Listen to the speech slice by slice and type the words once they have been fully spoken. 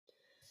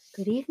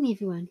Good evening,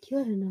 everyone. Kia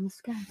ora,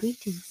 namaskar,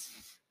 greetings.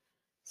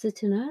 So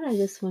tonight I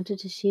just wanted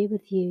to share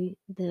with you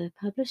the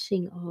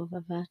publishing of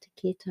Avata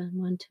Kirtan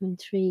 1, 2 and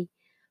 3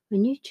 on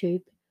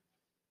YouTube.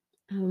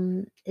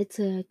 It's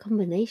a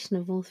combination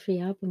of all three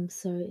albums,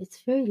 so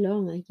it's very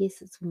long. I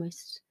guess it's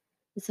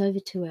over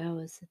 2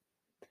 hours.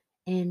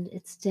 And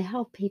it's to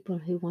help people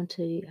who want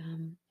to,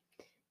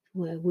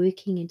 who are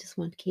working and just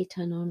want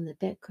kirtan on in the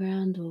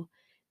background, or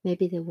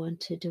maybe they want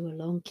to do a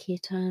long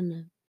kirtan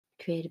and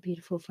create a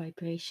beautiful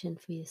vibration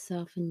for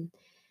yourself and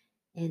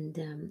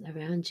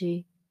around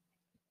you.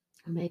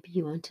 Or maybe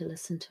you want to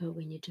listen to it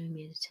when you're doing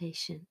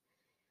meditation.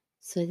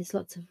 So there's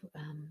lots of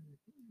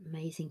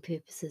amazing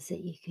purposes that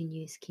you can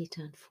use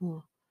kirtan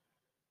for.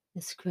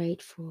 It's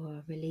great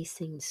for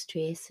releasing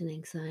stress and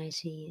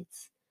anxiety.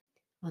 It's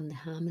on the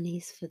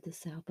harmonies for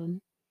this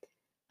album.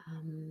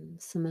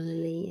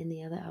 Similarly, in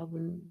the other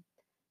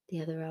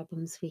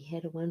albums, we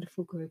had a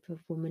wonderful group of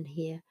women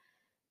here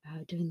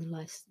doing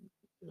the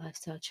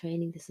lifestyle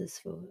training. This is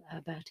for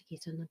Avata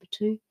Kirtan number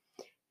 2.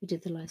 We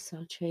did the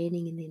lifestyle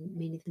training, and then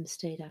many of them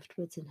stayed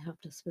afterwards and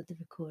helped us with the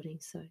recording.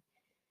 So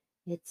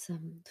it's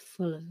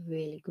full of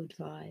really good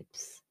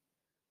vibes.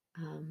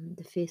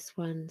 The first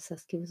one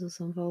Saskia was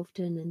also involved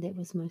in, and that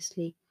was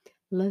mostly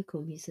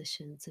local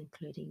musicians,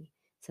 including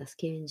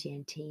Saskia and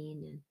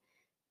Jantine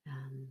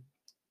and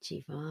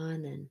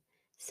Jivan and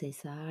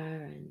Cesar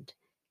and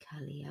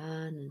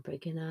Kalyan and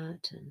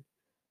Briganat and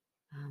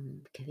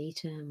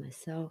Kavita and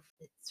myself.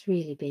 It's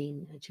really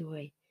been a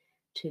joy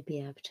to be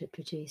able to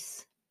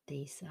produce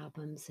these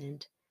albums,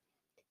 and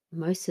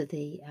most of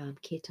the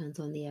kirtans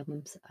on the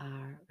albums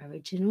are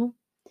original.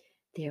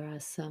 There are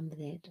some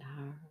that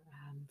are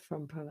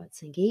from Pravat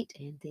Sangeet,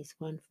 and there's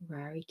one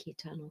Rari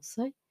Kirtan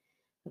also,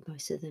 but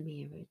most of them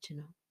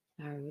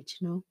are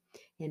original,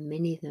 and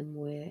many of them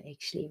were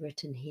actually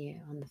written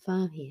here on the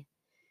farm here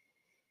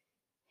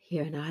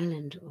in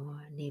Ireland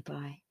or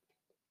nearby.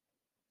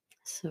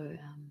 So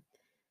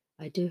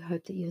I do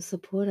hope that you'll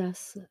support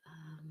us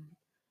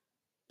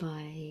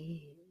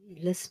by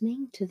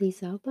listening to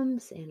these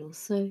albums, and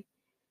also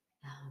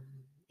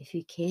if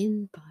you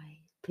can,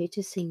 by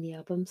purchasing the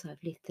albums.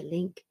 I've left the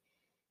link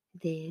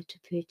there to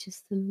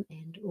purchase them,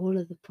 and all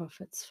of the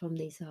profits from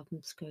these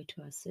albums go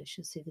to our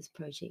social service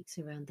projects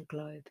around the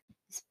globe.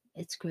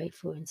 It's great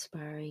for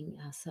inspiring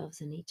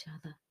ourselves and each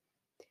other.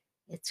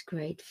 It's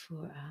great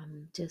for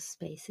just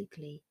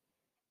basically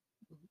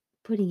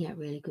putting out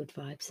really good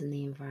vibes in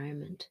the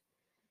environment.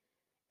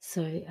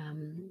 So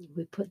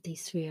we put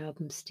these 3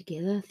 albums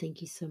together.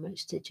 Thank you so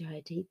much to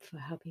Jaideep for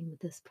helping with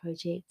this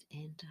project,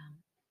 and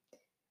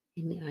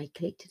I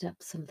collected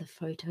up some of the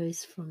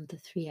photos from the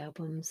 3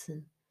 albums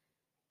and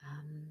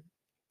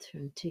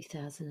from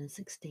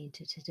 2016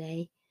 to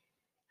today,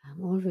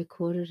 all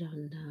recorded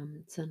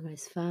on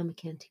Sunrise Farm,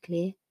 County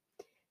Clare,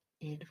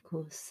 and of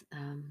course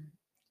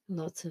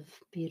lots of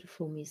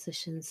beautiful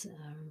musicians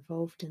are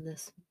involved in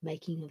this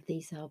making of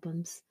these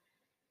albums.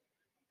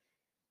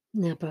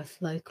 Now both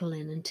local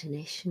and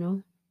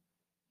international.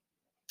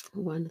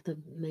 One of the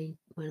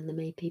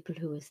main people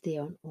who was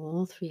there on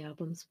all 3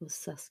 albums was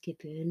Saskia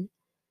Byrne,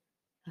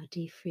 our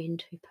dear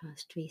friend who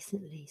passed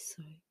recently.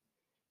 So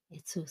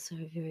it's also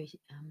a very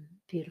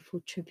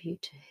beautiful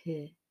tribute to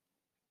her.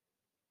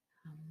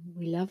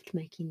 We loved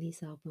making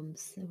these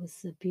albums. It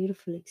was a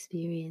beautiful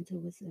experience.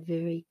 It was a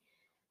very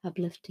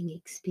uplifting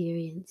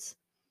experience.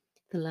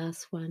 The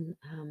last one,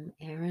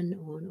 Aaron,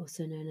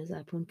 also known as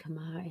Abun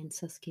Kamar, and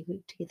Saskia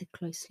worked together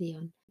closely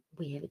on.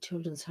 We have a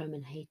children's home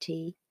in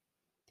Haiti.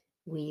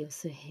 We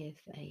also have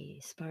a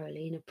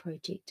Spirulina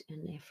project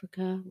in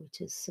Africa,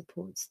 which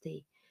supports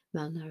the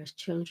malnourished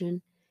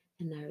children.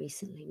 And now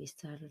recently we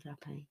started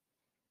up a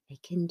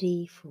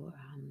kindy for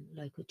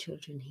local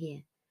children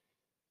here.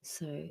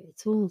 So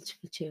it's all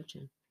for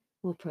children.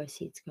 All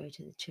proceeds go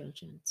to the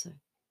children. So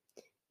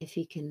if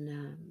you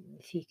can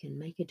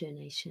make a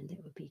donation,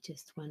 that would be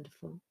just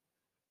wonderful.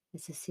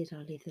 As I said,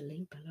 I'll leave the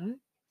link below,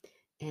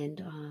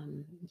 and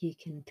you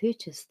can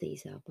purchase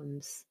these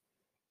albums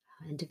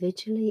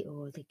individually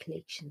or the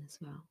collection as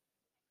well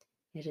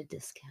at a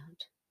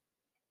discount.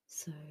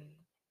 So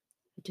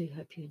I do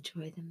hope you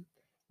enjoy them.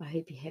 I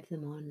hope you have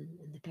them on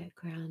in the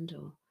background,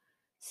 or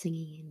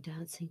singing and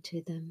dancing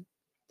to them,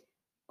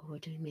 or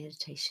doing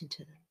meditation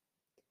to them.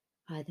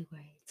 Either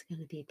way, it's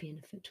going to be a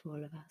benefit to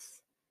all of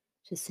us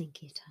to sing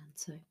kirtan.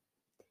 So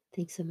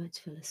thanks so much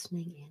for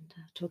listening, and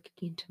talk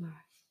again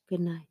tomorrow.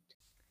 Good night.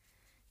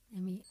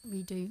 And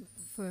we do,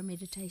 for a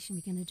meditation,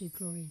 we're going to do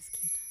Glorious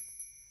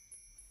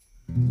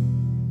Kirtan.